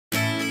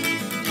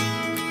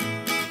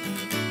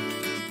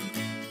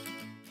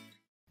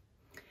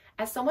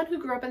As someone who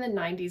grew up in the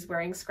 90s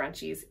wearing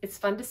scrunchies, it's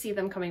fun to see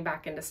them coming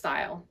back into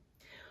style.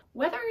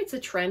 Whether it's a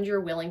trend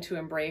you're willing to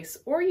embrace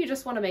or you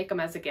just want to make them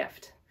as a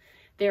gift,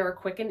 they are a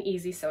quick and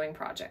easy sewing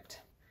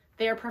project.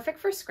 They are perfect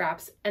for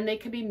scraps and they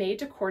can be made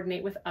to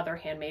coordinate with other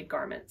handmade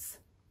garments.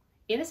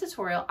 In a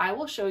tutorial, I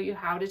will show you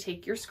how to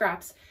take your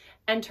scraps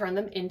and turn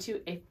them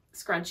into a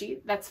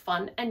scrunchie that's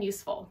fun and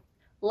useful.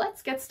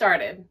 Let's get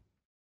started.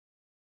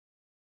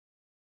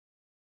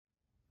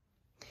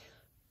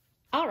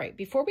 All right,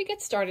 before we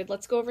get started,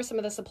 let's go over some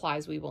of the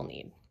supplies we will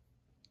need.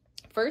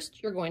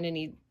 First, you're going to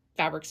need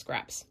fabric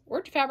scraps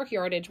or fabric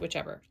yardage,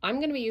 whichever. I'm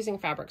going to be using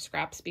fabric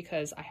scraps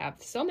because I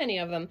have so many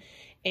of them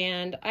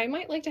and I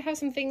might like to have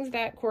some things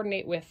that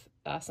coordinate with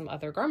some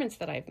other garments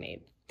that I've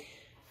made.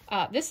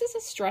 This is a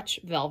stretch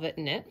velvet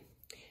knit.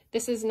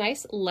 This is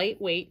nice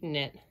lightweight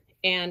knit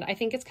and I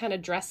think it's kind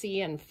of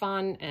dressy and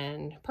fun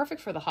and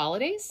perfect for the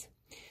holidays.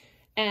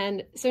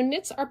 And so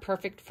knits are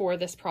perfect for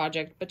this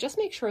project, but just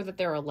make sure that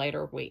they're a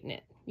lighter weight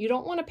knit. You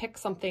don't want to pick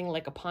something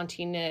like a ponte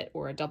knit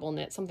or a double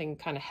knit, something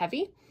kind of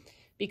heavy,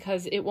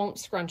 because it won't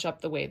scrunch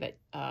up the way that,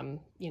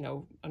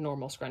 a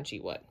normal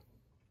scrunchie would.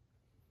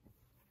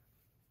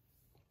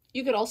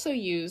 You could also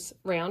use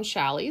round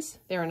challies.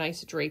 They're a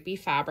nice drapey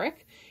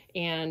fabric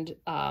and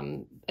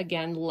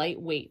again,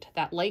 lightweight.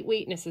 That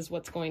lightweightness is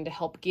what's going to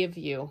help give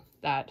you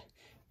that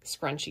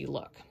scrunchy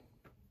look.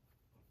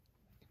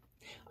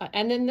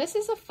 And then this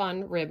is a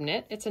fun rib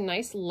knit. It's a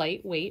nice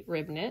lightweight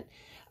rib knit.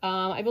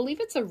 I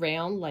believe it's a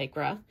round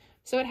lycra,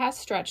 so it has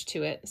stretch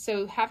to it.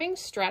 So having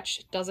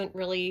stretch doesn't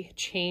really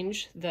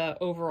change the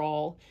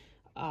overall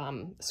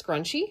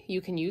scrunchie.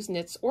 You can use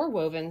knits or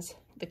wovens.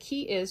 The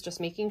key is just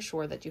making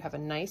sure that you have a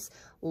nice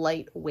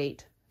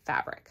lightweight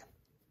fabric.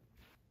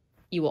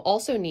 You will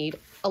also need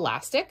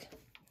elastic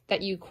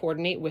that you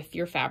coordinate with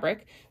your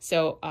fabric.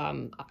 So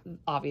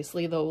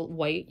obviously the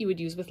white you would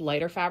use with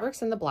lighter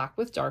fabrics and the black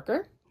with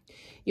darker.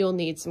 You'll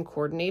need some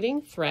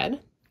coordinating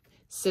thread,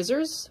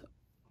 scissors,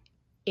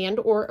 and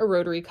or a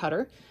rotary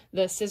cutter.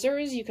 The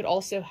scissors, you could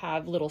also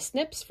have little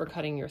snips for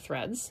cutting your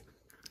threads.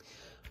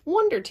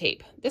 Wonder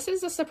tape. This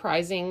is a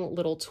surprising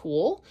little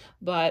tool,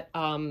 but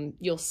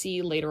you'll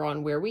see later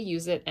on where we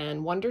use it,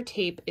 and wonder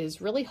tape is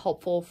really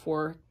helpful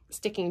for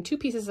sticking two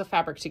pieces of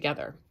fabric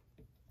together.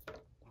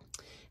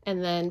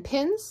 And then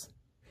pins,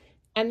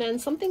 and then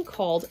something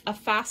called a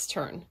fast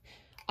turn.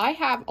 I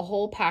have a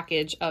whole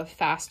package of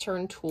fast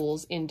turn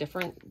tools in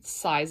different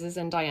sizes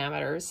and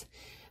diameters.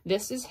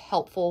 This is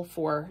helpful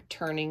for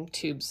turning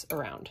tubes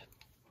around.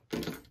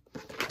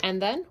 And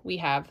then we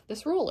have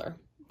this ruler.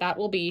 That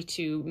will be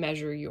to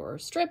measure your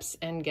strips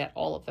and get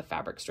all of the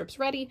fabric strips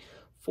ready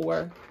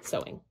for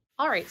sewing.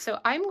 All right, so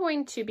I'm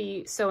going to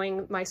be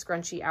sewing my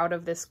scrunchie out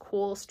of this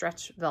cool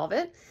stretch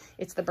velvet.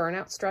 It's the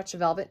Burnout Stretch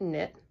Velvet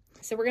Knit.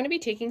 So we're going to be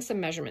taking some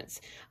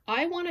measurements.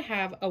 I want to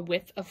have a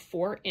width of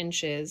 4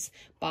 inches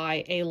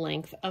by a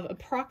length of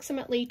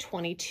approximately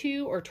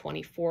 22 or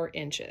 24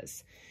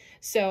 inches.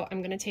 So I'm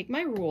going to take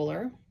my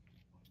ruler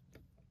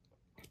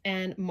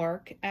and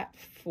mark at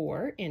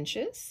 4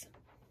 inches.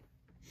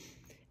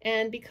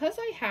 And because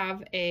I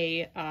have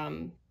a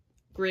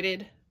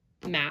gridded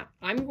mat,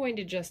 I'm going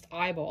to just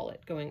eyeball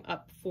it going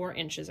up 4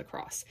 inches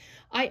across.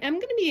 I am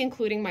going to be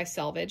including my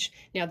selvage.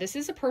 Now this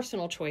is a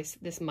personal choice.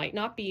 This might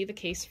not be the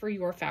case for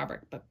your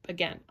fabric, but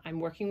again, I'm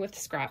working with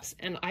scraps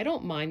and I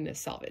don't mind this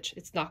selvage.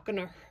 It's not going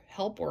to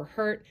help or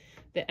hurt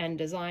the end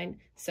design,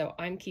 so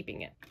I'm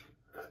keeping it.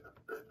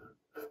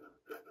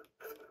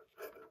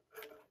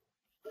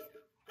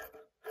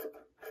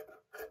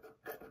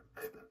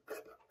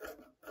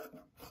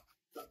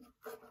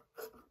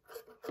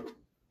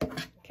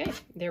 Okay,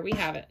 there we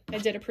have it. I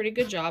did a pretty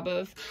good job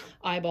of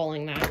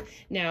eyeballing that.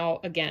 Now,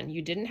 again,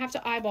 you didn't have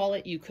to eyeball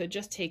it. You could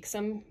just take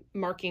some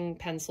marking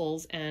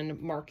pencils and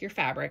mark your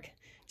fabric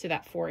to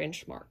that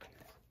 4-inch mark.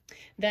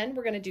 Then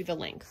we're going to do the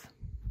length.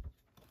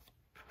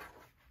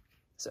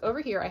 So over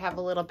here, I have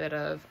a little bit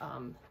of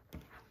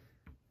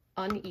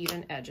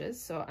uneven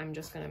edges. So I'm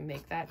just going to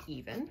make that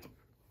even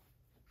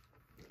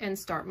and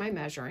start my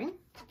measuring.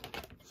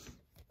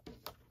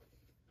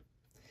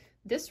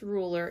 This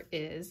ruler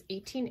is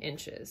 18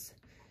 inches.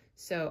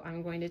 So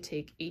I'm going to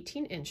take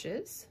 18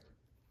 inches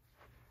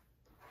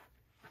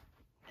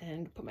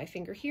and put my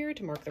finger here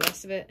to mark the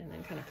rest of it and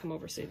then kind of come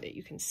over so that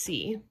you can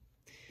see.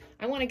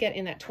 I want to get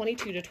in that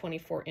 22 to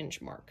 24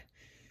 inch mark.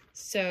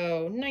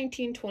 So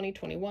 19, 20,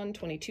 21,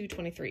 22,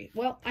 23.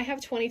 Well, I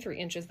have 23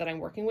 inches that I'm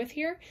working with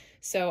here,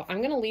 so I'm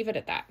going to leave it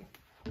at that.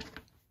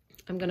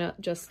 I'm going to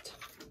just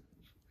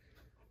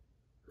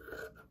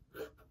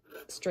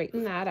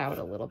straighten that out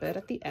a little bit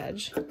at the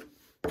edge.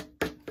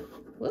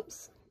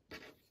 Whoops.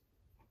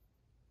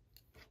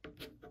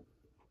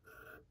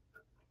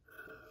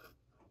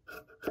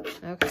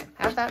 Okay,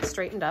 have that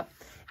straightened up.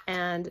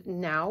 And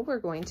now we're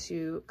going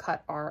to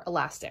cut our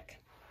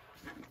elastic.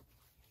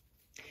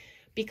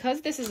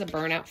 Because this is a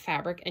burnout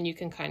fabric and you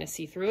can kind of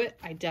see through it,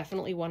 I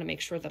definitely want to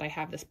make sure that I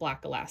have this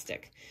black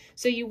elastic.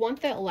 So you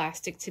want the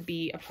elastic to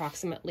be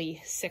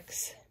approximately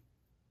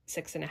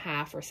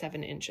 6.5 or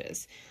 7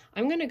 inches.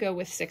 I'm going to go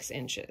with 6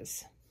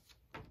 inches.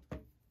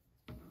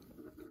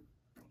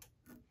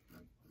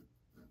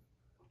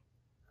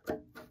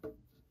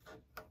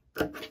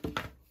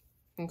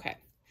 Okay,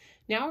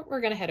 now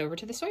we're gonna head over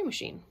to the sewing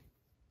machine.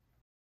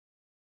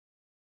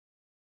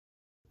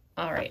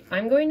 All right,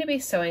 I'm going to be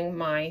sewing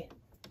my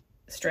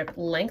strip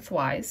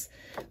lengthwise.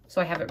 So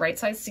I have it right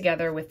sides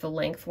together with the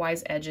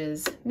lengthwise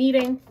edges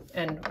meeting,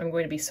 and I'm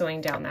going to be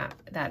sewing down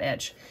that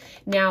edge.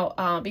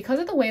 Now, because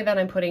of the way that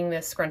I'm putting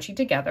this scrunchie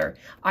together,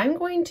 I'm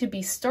going to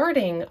be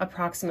starting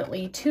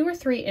approximately 2 or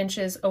 3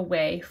 inches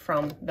away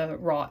from the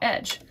raw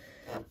edge.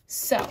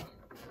 So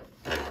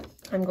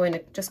I'm going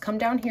to just come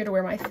down here to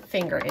where my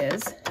finger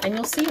is, and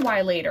you'll see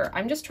why later.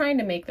 I'm just trying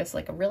to make this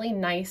like a really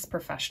nice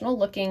professional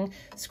looking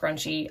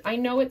scrunchie. I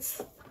know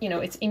it's, you know,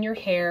 it's in your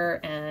hair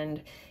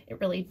and it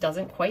really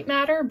doesn't quite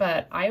matter,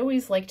 but I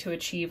always like to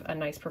achieve a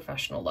nice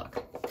professional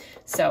look.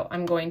 So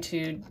I'm going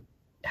to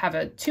have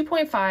a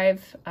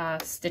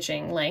 2.5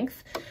 stitching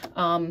length.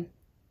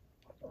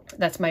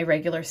 That's my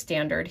regular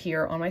standard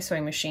here on my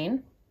sewing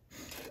machine.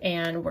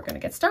 And we're gonna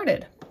get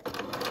started.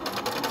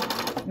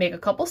 Make a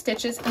couple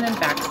stitches and then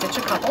back stitch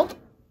a couple,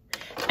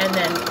 and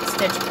then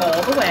stitch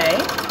all the way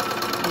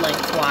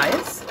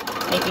lengthwise,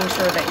 making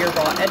sure that your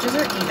raw edges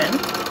are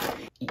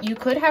even. You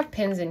could have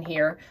pins in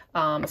here,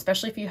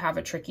 especially if you have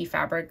a tricky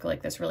fabric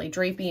like this, really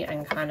drapey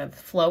and kind of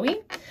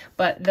flowy,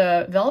 but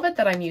the velvet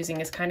that I'm using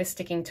is kind of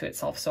sticking to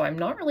itself, so I'm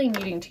not really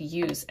needing to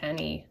use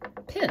any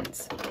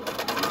pins.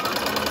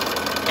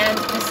 And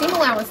the seam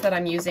allowance that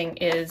I'm using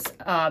is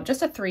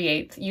just a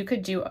 3/8. You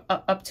could do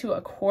up to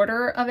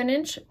 1/4 of an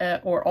inch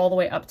or all the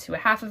way up to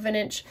 1/2 of an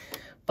inch,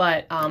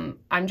 but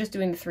I'm just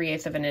doing the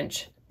 3/8 of an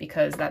inch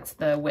because that's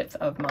the width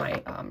of my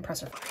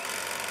presser.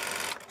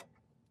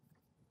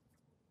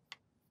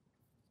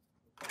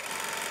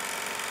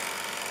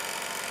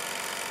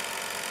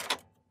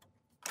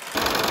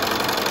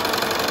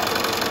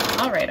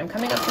 All right, I'm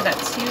coming up to that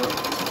 2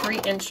 to 3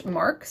 inch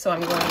mark, so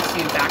I'm going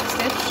to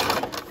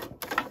backstitch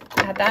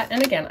at that.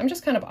 And again, I'm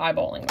just kind of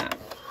eyeballing that.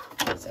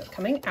 So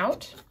coming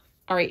out.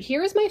 All right,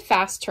 here is my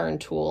fast turn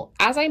tool.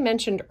 As I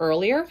mentioned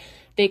earlier,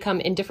 they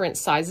come in different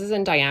sizes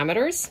and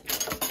diameters.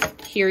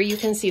 Here you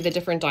can see the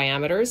different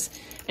diameters.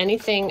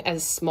 Anything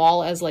as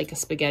small as like a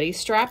spaghetti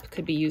strap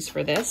could be used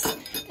for this,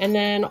 and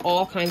then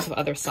all kinds of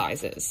other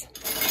sizes.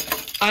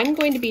 I'm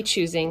going to be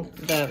choosing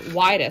the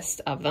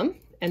widest of them,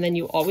 and then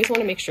you always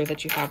want to make sure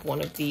that you have one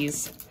of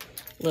these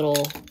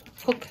little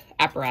hook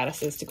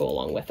apparatuses to go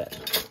along with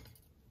it.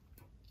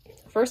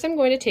 First, I'm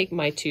going to take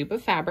my tube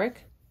of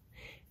fabric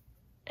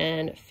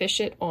and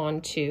fish it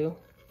onto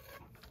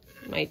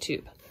my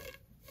tube.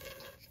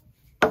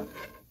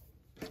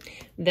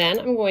 Then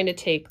I'm going to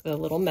take the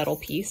little metal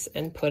piece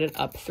and put it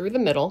up through the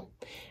middle,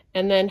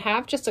 and then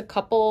have just a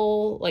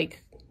couple,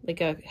 like a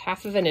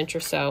 1/2 of an inch or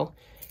so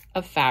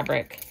of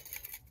fabric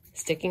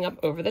sticking up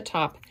over the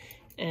top,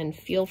 and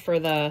feel for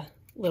the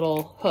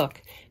little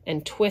hook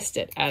and twist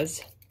it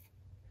as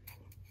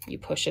you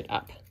push it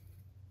up.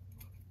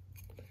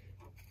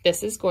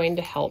 This is going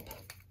to help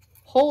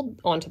hold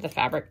onto the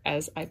fabric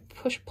as I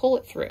pull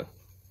it through.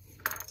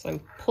 So I'm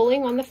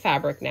pulling on the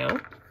fabric now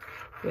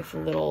with a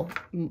little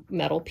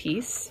metal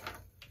piece.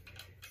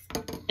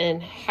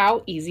 And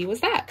how easy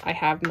was that? I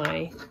have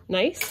my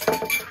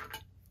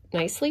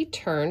nicely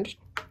turned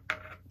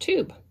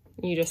tube.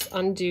 You just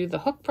undo the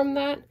hook from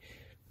that,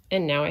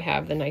 and now I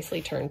have the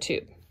nicely turned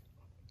tube.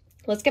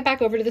 Let's get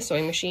back over to the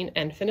sewing machine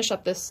and finish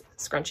up this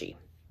scrunchie.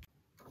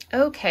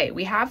 Okay,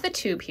 we have the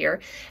tube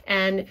here,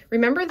 and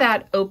remember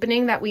that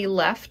opening that we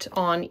left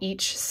on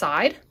each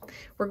side?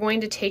 We're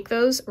going to take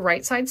those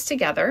right sides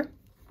together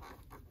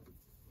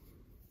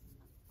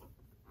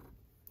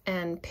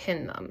and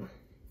pin them.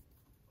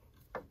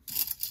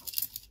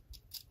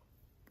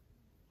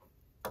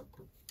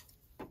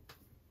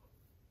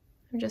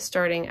 I'm just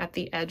starting at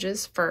the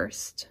edges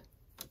first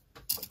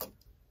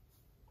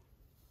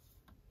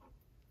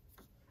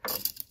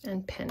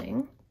and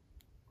pinning,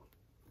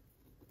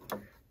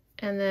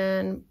 and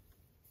then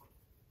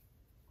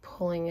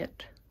pulling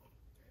it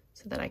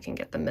so that I can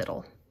get the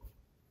middle.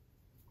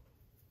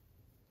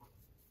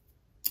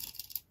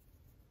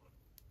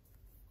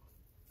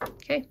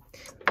 Okay,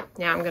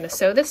 now I'm going to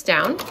sew this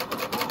down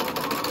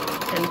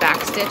and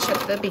backstitch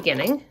at the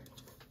beginning,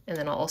 and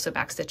then I'll also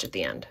backstitch at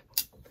the end.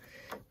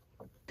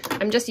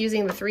 I'm just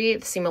using the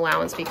 3/8 seam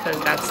allowance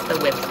because that's the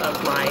width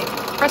of my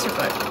presser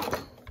foot.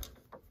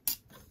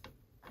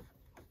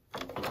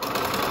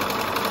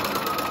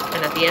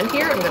 And at the end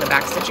here, I'm going to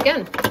backstitch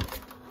again.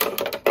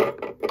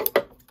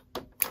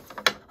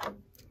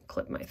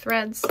 Clip my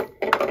threads.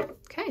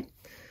 Okay,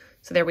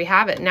 so there we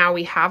have it. Now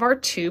we have our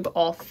tube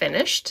all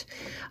finished.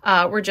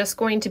 We're just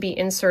going to be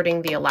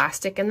inserting the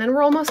elastic, and then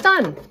we're almost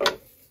done.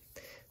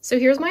 So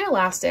here's my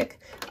elastic.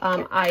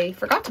 I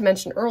forgot to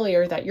mention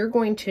earlier that you're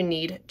going to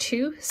need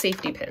 2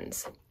 safety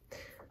pins.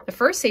 The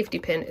first safety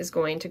pin is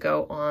going to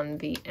go on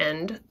the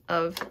end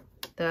of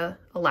the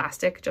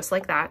elastic, just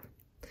like that,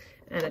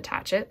 and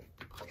attach it.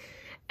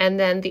 And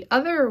then the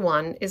other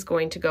one is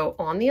going to go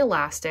on the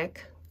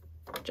elastic,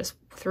 just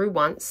through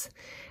once,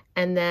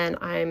 and then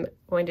I'm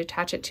going to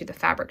attach it to the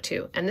fabric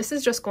too. And this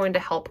is just going to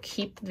help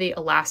keep the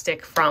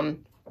elastic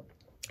from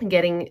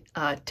getting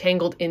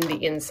tangled in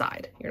the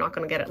inside. You're not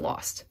going to get it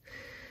lost.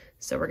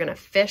 So we're gonna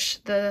fish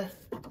the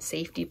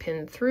safety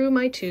pin through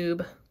my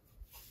tube.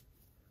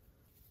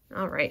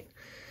 All right.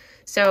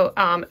 So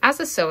as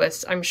a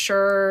sewist, I'm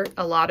sure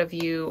a lot of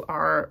you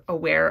are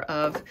aware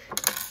of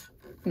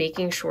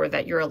making sure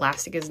that your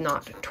elastic is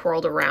not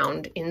twirled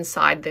around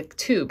inside the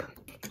tube.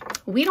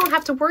 We don't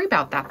have to worry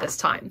about that this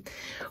time.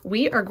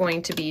 We are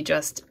going to be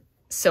just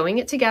sewing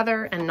it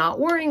together and not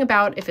worrying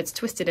about if it's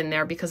twisted in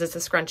there because it's a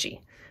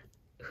scrunchie.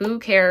 Who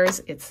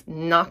cares? It's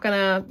not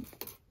gonna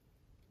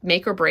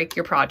make or break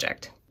your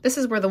project. This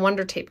is where the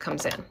Wonder Tape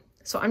comes in.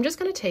 So I'm just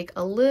gonna take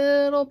a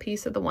little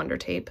piece of the Wonder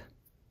Tape.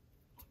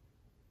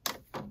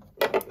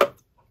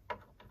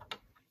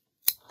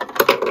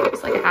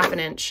 It's like a ½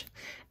 inch.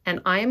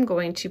 And I am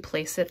going to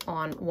place it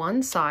on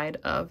one side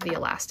of the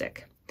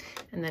elastic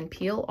and then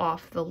peel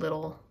off the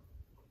little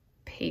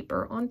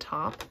paper on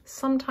top.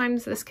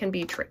 Sometimes this can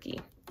be tricky.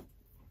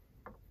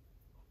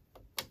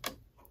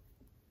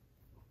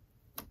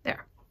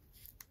 There.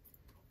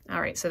 All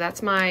right, so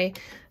that's my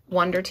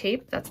Wonder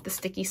Tape. That's the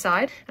sticky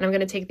side. And I'm going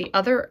to take the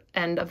other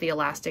end of the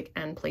elastic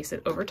and place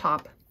it over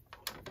top.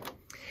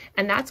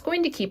 And that's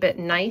going to keep it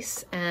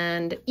nice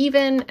and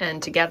even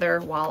and together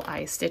while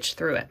I stitch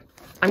through it.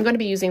 I'm going to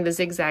be using the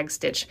zigzag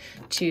stitch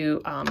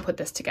to put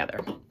this together.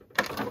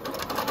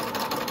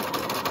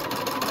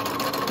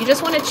 You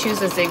just want to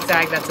choose a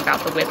zigzag that's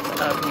about the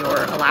width of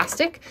your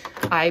elastic.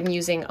 I'm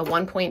using a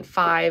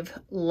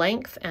 1.5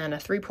 length and a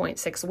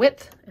 3.6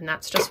 width, and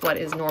that's just what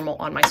is normal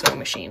on my sewing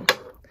machine.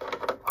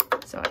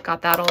 So I've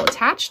got that all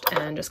attached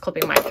and just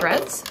clipping my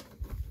threads.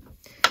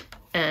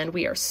 And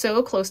we are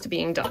so close to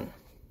being done.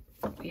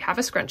 We have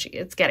a scrunchie,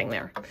 it's getting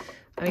there.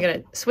 I'm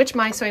going to switch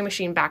my sewing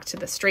machine back to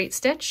the straight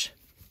stitch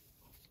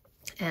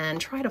and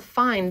try to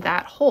find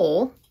that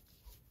hole.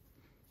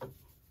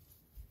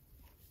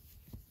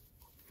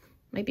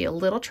 Might be a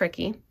little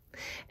tricky.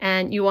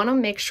 And you want to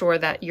make sure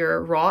that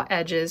your raw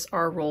edges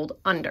are rolled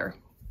under.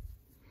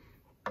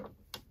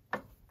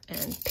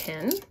 And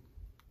pin.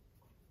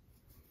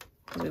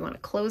 Because we want to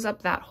close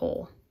up that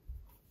hole.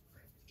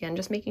 Again,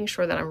 just making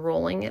sure that I'm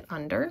rolling it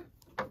under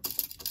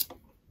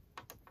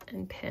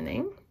and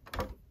pinning.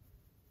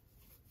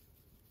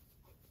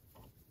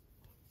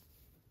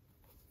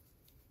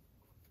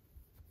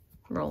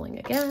 Rolling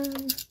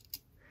again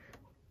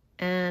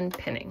and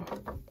pinning.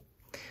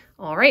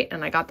 All right,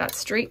 and I got that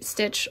straight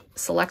stitch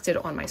selected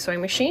on my sewing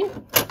machine.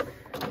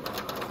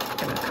 I'm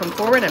gonna come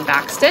forward and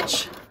back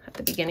stitch at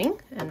the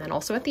beginning and then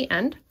also at the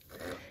end.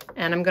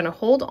 And I'm gonna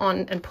hold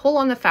on and pull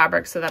on the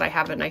fabric so that I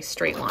have a nice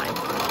straight line.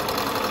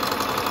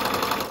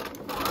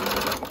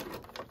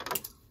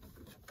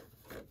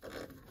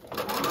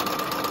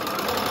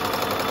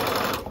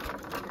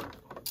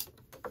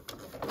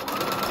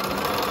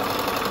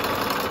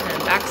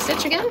 And back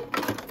stitch again.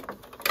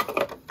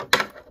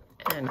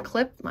 And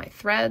clip my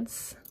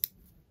threads.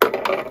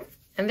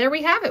 And there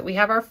we have it. We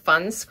have our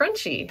fun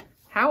scrunchie.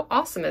 How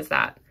awesome is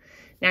that?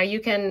 Now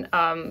you can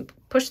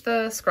push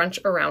the scrunch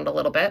around a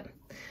little bit,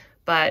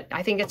 but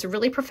I think it's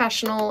really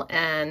professional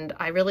and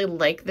I really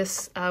like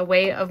this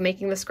way of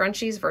making the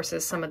scrunchies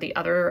versus some of the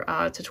other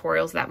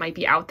tutorials that might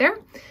be out there.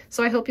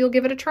 So I hope you'll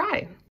give it a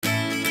try.